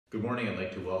Good morning. I'd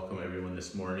like to welcome everyone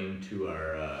this morning to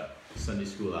our Sunday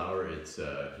school hour. It's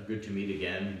good to meet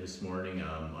again this morning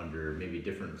under maybe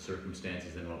different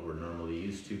circumstances than what we're normally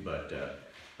used to, but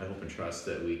I hope and trust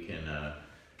that we can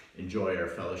enjoy our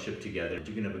fellowship together, that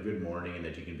you can have a good morning and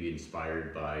that you can be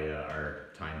inspired by our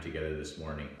time together this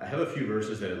morning. I have a few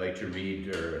verses that I'd like to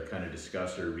read or kind of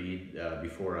discuss or read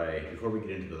before we get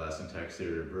into the lesson text.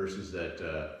 There are verses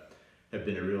that have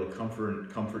been a real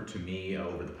comfort to me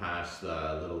over the past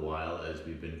little while as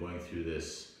we've been going through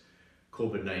this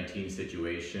COVID-19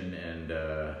 situation and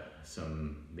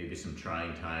maybe some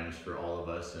trying times for all of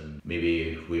us, and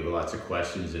maybe we have lots of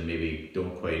questions and maybe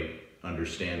don't quite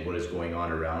understand what is going on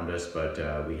around us,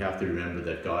 but we have to remember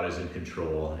that God is in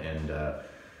control. And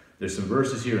there's some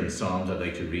verses here in Psalms I'd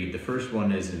like to read. The first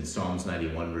one is in Psalms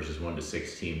 91 verses 1 to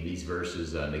 16. These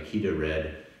verses Nikita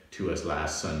read to us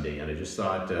last Sunday, and I just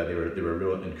thought they were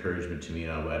real encouragement to me,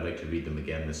 and I'd like to read them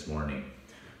again this morning.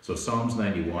 So Psalms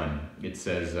 91, it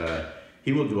says,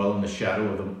 "He will dwell in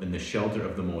the shelter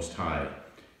of the Most High,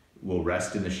 will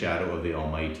rest in the shadow of the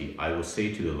Almighty. I will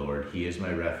say to the Lord, He is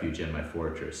my refuge and my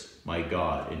fortress, my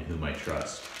God in whom I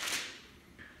trust.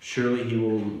 Surely He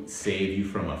will save you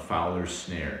from a fowler's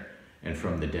snare and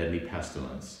from the deadly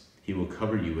pestilence. He will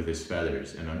cover you with His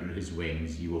feathers, and under His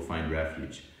wings you will find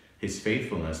refuge. His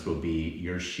faithfulness will be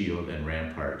your shield and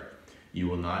rampart. You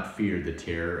will not fear the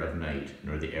terror of night,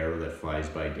 nor the arrow that flies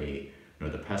by day,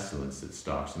 nor the pestilence that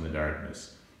stalks in the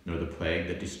darkness, nor the plague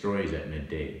that destroys at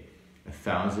midday.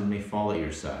 1,000 may fall at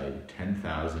your side,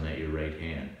 10,000 at your right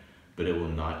hand, but it will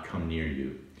not come near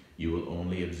you. You will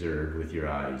only observe with your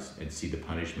eyes and see the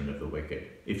punishment of the wicked.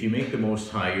 If you make the Most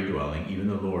High your dwelling, even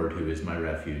the Lord who is my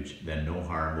refuge, then no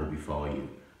harm will befall you,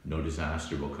 no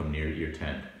disaster will come near your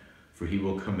tent. For He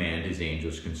will command His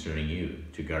angels concerning you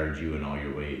to guard you in all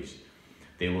your ways.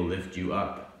 They will lift you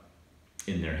up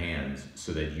in their hands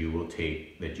so that you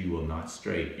will not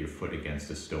strike your foot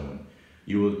against a stone.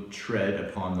 You will tread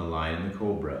upon the lion and the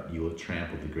cobra. You will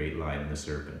trample the great lion and the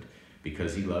serpent.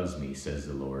 Because He loves me, says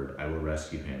the Lord, I will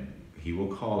rescue him. He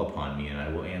will call upon me and I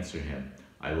will answer him.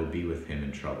 I will be with him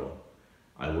in trouble.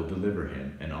 I will deliver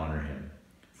him and honor him.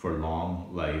 For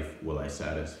long life will I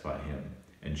satisfy him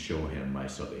and show him my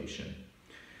salvation."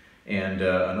 And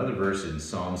another verse in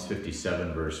Psalms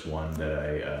 57 verse 1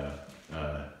 that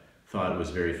I thought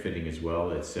was very fitting as well.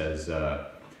 It says,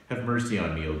 "Have mercy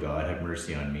on me, O God, have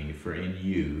mercy on me, for in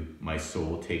you my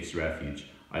soul takes refuge.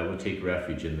 I will take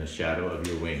refuge in the shadow of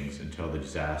your wings until the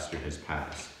disaster has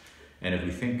passed." And if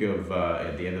we think of,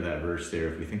 at the end of that verse there,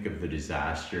 if we think of the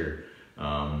disaster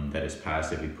that has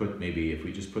passed, if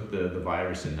we just put the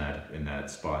virus in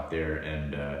that spot there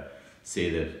and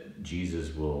say that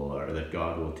Jesus will, or that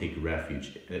God will take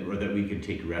refuge, or that we can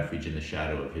take refuge in the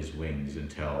shadow of His wings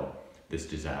until this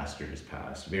disaster has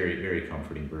passed. Very, very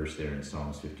comforting verse there in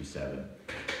Psalms 57.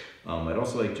 I'd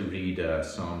also like to read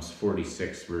Psalms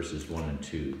 46 verses 1 and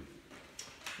 2.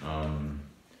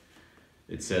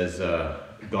 It says,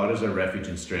 "God is our refuge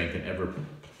and strength and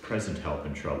ever-present help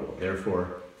in trouble.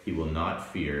 Therefore we will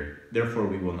not fear,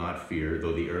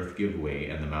 though the earth give way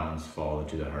and the mountains fall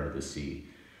into the heart of the sea."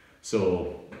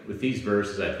 So with these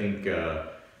verses, I think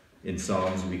in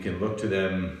Psalms we can look to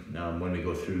them when we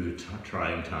go through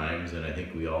trying times, and I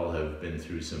think we all have been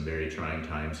through some very trying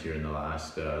times here in the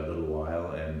last little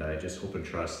while, and I just hope and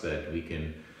trust that we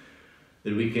can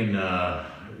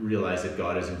realize that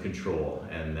God is in control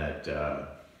and that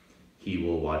He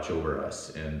will watch over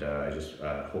us. And I just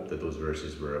hope that those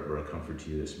verses were a comfort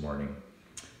to you this morning,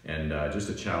 and just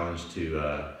a challenge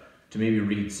to maybe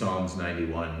read Psalms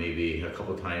 91 maybe a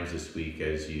couple times this week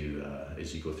as you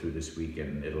go through this week,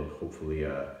 and it'll hopefully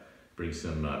bring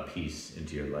some peace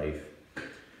into your life.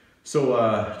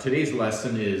 So today's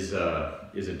lesson is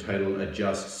entitled "A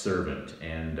Just Servant,"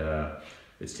 and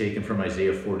it's taken from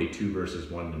Isaiah 42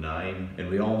 verses 1 to 9. And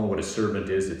we all know what a servant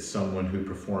is. It's someone who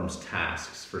performs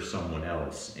tasks for someone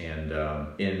else. And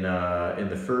in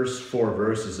the first 4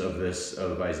 verses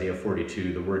of Isaiah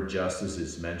 42, the word justice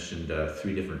is mentioned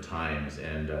 3 different times.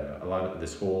 And a lot of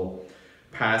this whole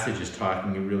passage is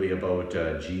talking really about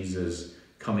Jesus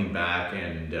coming back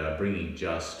and bringing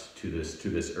just to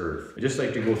this earth. I'd just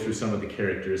like to go through some of the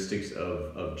characteristics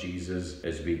of Jesus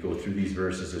as we go through these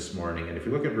verses this morning. And if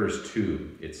we look at verse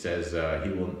 2, it says,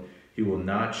 he will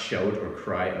not shout or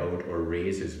cry out or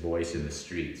raise his voice in the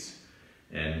streets.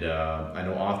 And I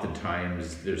know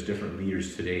oftentimes there's different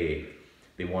leaders today.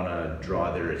 They want to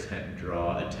draw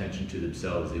attention to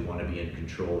themselves. They want to be in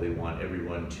control. They want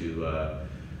everyone to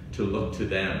look to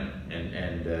them,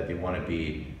 and they want to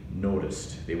be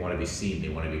noticed. They want to be seen. They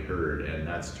want to be heard. And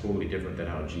that's totally different than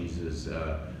how Jesus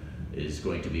is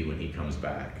going to be when He comes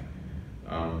back.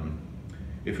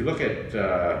 If you look at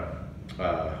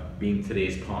being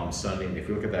today's Palm Sunday, and if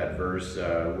you look at that verse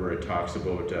where it talks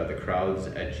about the crowds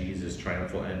at Jesus'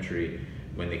 triumphal entry,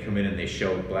 when they come in and they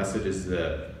shout, "Blessed is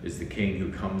the King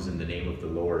who comes in the name of the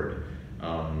Lord,"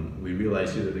 we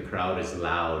realize here that the crowd is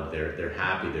loud, they're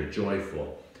happy, they're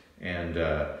joyful, and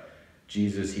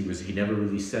Jesus, he never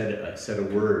really said a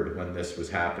word when this was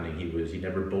happening. He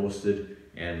never boasted,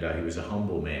 and he was a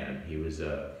humble man. He was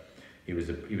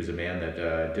a man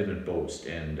that didn't boast,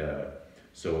 and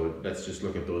so let's just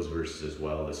look at those verses as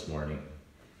well this morning.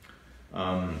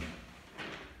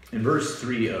 In verse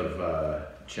 3 of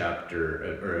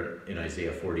in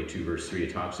Isaiah 42, verse 3,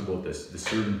 it talks about the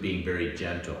servant being very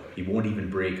gentle. He won't even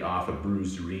break off a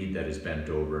bruised reed that is bent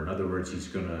over. In other words, he's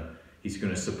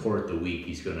gonna support the weak.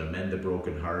 He's gonna mend the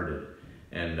brokenhearted.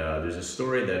 And there's a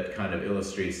story that kind of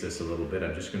illustrates this a little bit.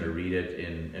 I'm just going to read it,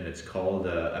 and it's called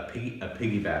a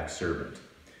piggyback servant.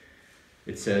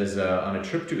 It says, on a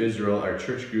trip to Israel, our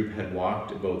church group had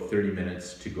walked about 30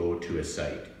 minutes to go to a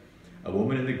site. A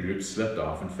woman in the group slipped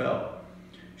off and fell.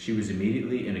 She was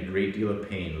immediately in a great deal of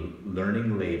pain,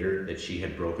 learning later that she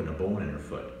had broken a bone in her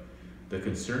foot. The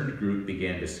concerned group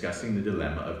began discussing the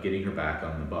dilemma of getting her back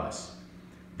on the bus.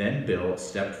 Then Bill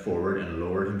stepped forward and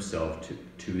lowered himself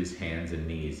to his hands and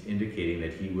knees, indicating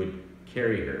that he would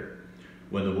carry her.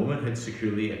 When the woman had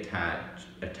securely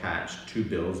attached to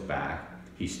Bill's back,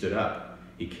 he stood up.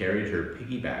 He carried her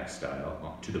piggyback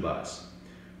style to the bus.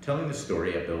 Telling the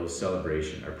story at Bill's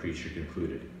celebration, our preacher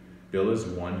concluded, "Bill is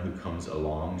one who comes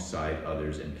alongside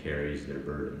others and carries their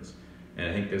burdens." And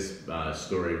I think this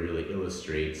story really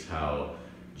illustrates how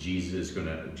Jesus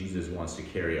wants to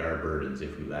carry our burdens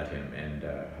if we let him, and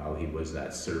how he was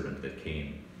that servant that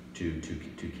came to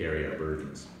carry our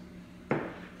burdens.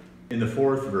 In the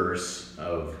 4th verse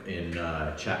in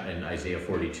Isaiah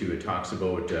 42, it talks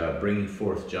about bringing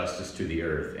forth justice to the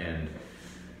earth, and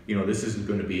this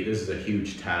is a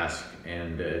huge task,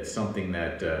 and it's something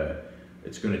that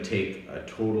it's going to take a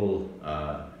total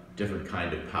different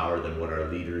kind of power than what our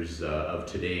leaders of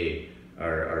today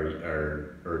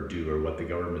or do, or what the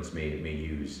governments may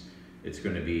use. It's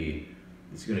going to be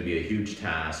a huge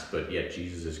task, but yet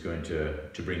Jesus is going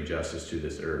to bring justice to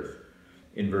this earth.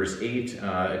 In verse 8,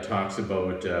 it talks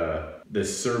about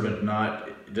this servant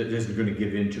isn't going to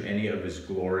give in to any of his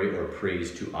glory or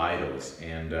praise to idols.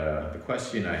 And the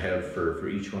question I have for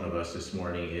each one of us this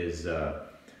morning is,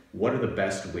 what are the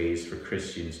best ways for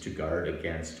Christians to guard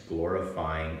against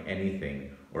glorifying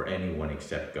anything or anyone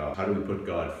except God? How do we put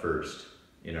God first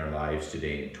in our lives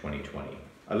today in 2020?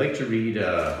 I'd like to read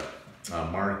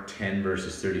Mark 10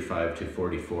 verses 35 to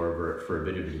 44 for a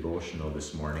bit of a devotional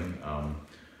this morning.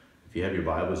 If you have your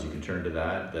Bibles, you can turn to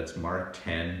that. That's Mark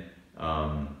 10,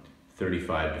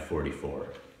 35 to 44.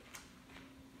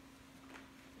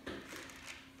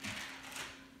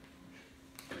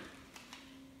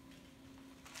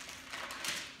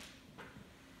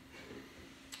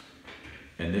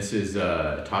 And this is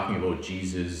talking about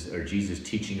Jesus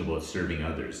teaching about serving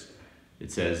others.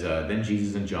 It says, then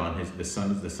Jesus and John, the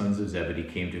sons of Zebedee,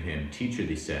 came to him. "Teacher,"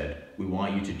 they said, "we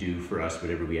want you to do for us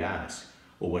whatever we ask."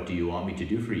 "Well, what do you want me to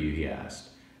do for you?" he asked.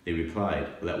 They replied,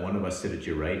 "Let one of us sit at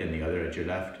your right and the other at your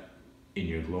left in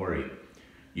your glory."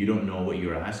 "You don't know what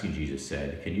you are asking," Jesus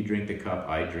said. "Can you drink the cup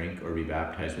I drink, or be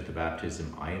baptized with the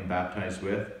baptism I am baptized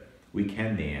with?" "We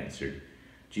can," they answered.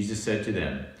 Jesus said to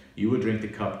them, "You will drink the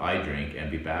cup I drink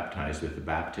and be baptized with the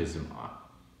baptism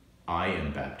I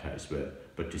am baptized with.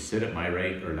 But to sit at my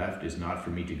right or left is not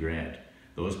for me to grant.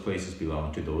 Those places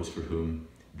belong to those for whom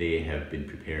they have been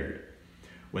prepared."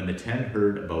 When the 10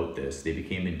 heard about this, they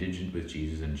became indignant with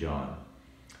Jesus and John.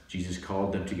 Jesus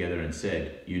called them together and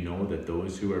said, "You know that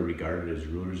those who are regarded as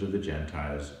rulers of the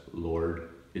Gentiles lord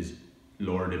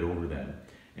it over them,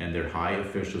 and their high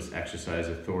officials exercise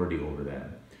authority over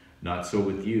them. Not so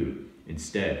with you.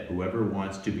 Instead, whoever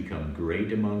wants to become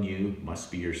great among you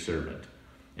must be your servant,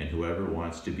 and whoever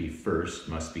wants to be first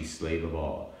must be slave of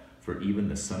all. For even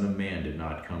the Son of Man did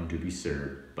not come to be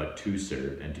served, but to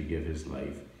serve and to give his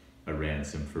life a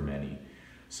ransom for many."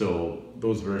 So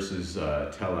those verses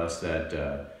tell us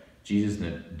that Jesus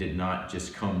did not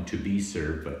just come to be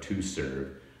served, but to serve.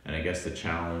 And I guess the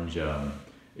challenge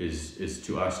is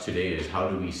to us today is, how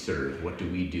do we serve? What do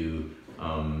we do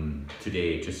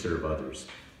today to serve others?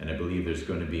 And I believe there's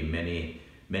going to be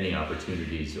many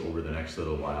opportunities over the next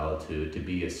little while to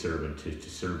be a servant, to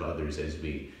serve others as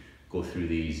we go through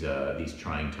these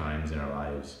trying times in our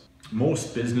lives.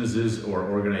 Most businesses or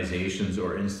organizations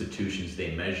or institutions,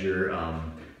 they measure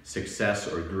success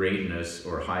or greatness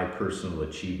or high personal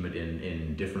achievement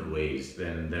in different ways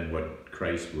than what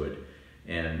Christ would.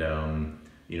 And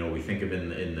We think of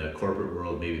in the corporate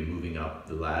world, maybe moving up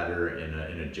the ladder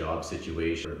in a job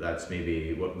situation. That's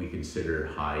maybe what we consider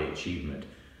high achievement.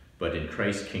 But in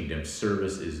Christ's kingdom,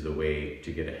 service is the way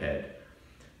to get ahead.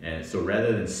 And so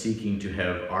rather than seeking to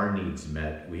have our needs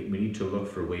met, we need to look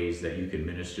for ways that you can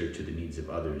minister to the needs of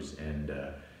others. And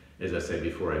as I said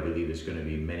before, I believe there's going to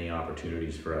be many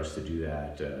opportunities for us to do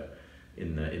that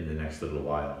in the next little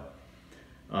while.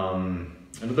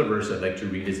 Another verse I'd like to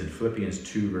read is in Philippians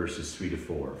 2, verses 3 to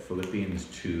 4. Philippians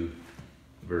 2,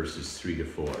 verses 3 to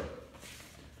 4.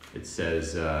 It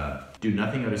says, "Do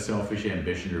nothing out of selfish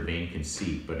ambition or vain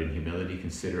conceit, but in humility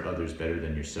consider others better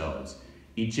than yourselves.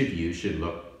 Each of you should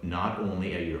look not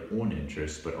only at your own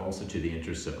interests, but also to the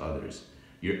interests of others.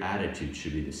 Your attitude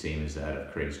should be the same as that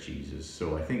of Christ Jesus."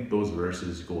 So I think those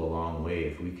verses go a long way.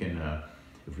 If we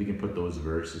can put those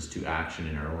verses to action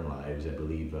in our own lives, I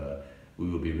believe we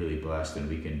will be really blessed, and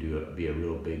we can be a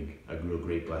real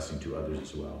great blessing to others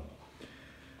as well.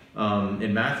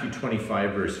 In Matthew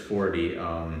 25, verse 40,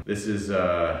 this is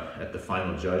at the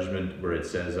final judgment, where it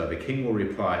says, "The king will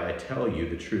reply, 'I tell you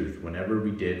the truth, whenever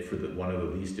we did for one of the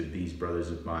least of these brothers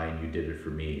of mine, you did it for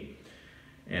me.'"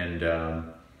 And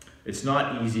it's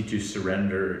not easy to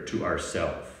surrender to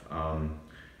ourself.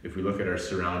 If we look at our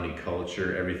surrounding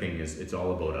culture, it's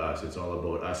all about us. It's all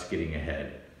about us getting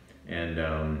ahead.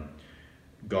 And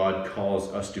God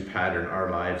calls us to pattern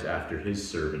our lives after his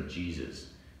servant, Jesus.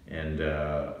 And,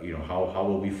 how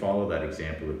will we follow that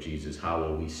example of Jesus? How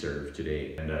will we serve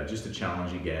today? And just the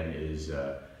challenge again is,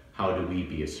 how do we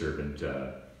be a servant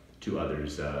to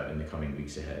others in the coming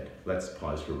weeks ahead? Let's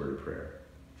pause for a word of prayer.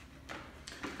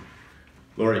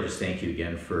 Lord, I just thank you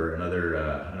again for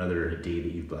another day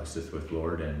that you've blessed us with,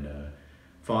 Lord. And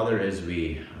Father, as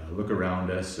we look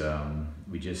around us,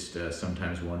 we just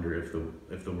sometimes wonder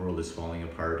if the world is falling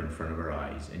apart in front of our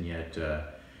eyes. And yet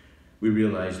we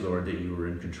realize, Lord, that you are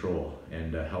in control,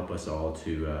 and help us all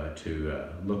to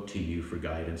look to you for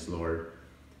guidance, Lord.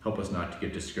 Help us not to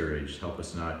get discouraged. Help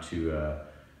us not to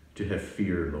have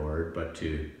fear, Lord, but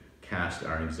to cast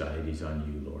our anxieties on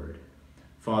you, Lord.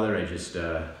 Father, I just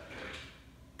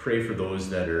pray for those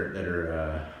that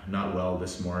are not well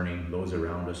this morning, those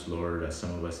around us, Lord,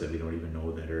 some of us that we don't even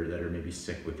know that are maybe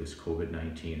sick with this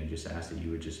COVID-19, and just ask that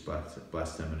you would just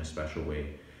bless them in a special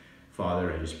way.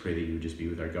 Father, I just pray that you would just be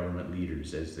with our government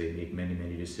leaders as they make many,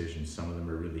 many decisions. Some of them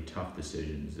are really tough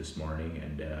decisions this morning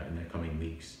and in the coming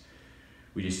weeks.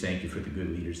 We just thank you for the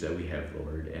good leaders that we have,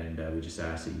 Lord, and we just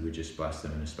ask that you would just bless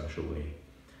them in a special way.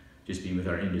 Just be with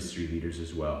our industry leaders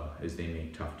as well as they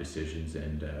make tough decisions,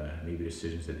 and maybe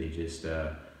decisions that they just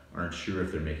aren't sure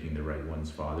if they're making the right ones,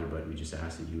 Father, but we just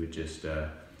ask that you would just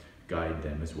guide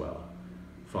them as well.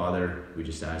 Father, we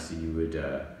just ask that you would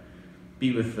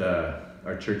be with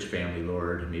our church family,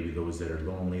 Lord, maybe those that are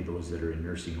lonely, those that are in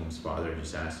nursing homes, Father. I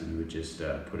just ask that you would just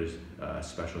put a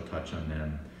special touch on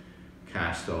them.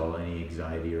 Cast all any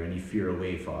anxiety or any fear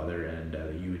away, Father, and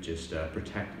you would just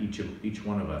protect each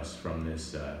one of us from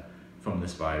this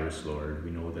virus, Lord. We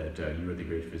know that you are the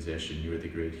great physician, you are the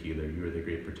great healer, you are the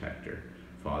great protector,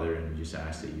 Father, and we just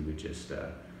ask that you would just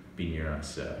be near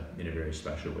us in a very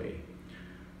special way.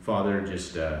 Father,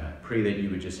 just pray that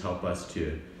you would just help us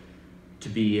to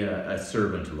be a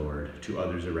servant, Lord, to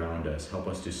others around us. Help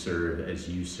us to serve as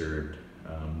you served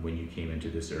when you came into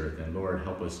this earth. And Lord,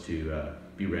 help us to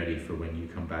be ready for when you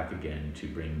come back again to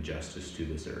bring justice to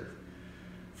this earth.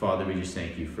 Father, we just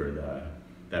thank you for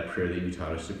that prayer that you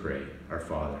taught us to pray. Our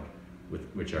Father,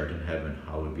 which art in heaven,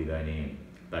 hallowed be thy name.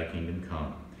 Thy kingdom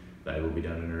come, thy will be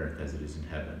done on earth as it is in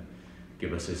heaven.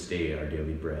 Give us this day our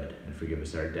daily bread, and forgive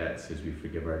us our debts as we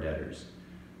forgive our debtors.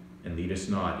 And lead us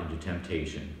not into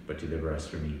temptation, but deliver us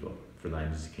from evil. For thine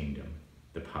is the kingdom,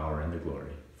 the power, and the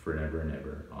glory, forever and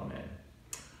ever. Amen.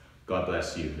 God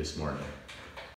bless you this morning.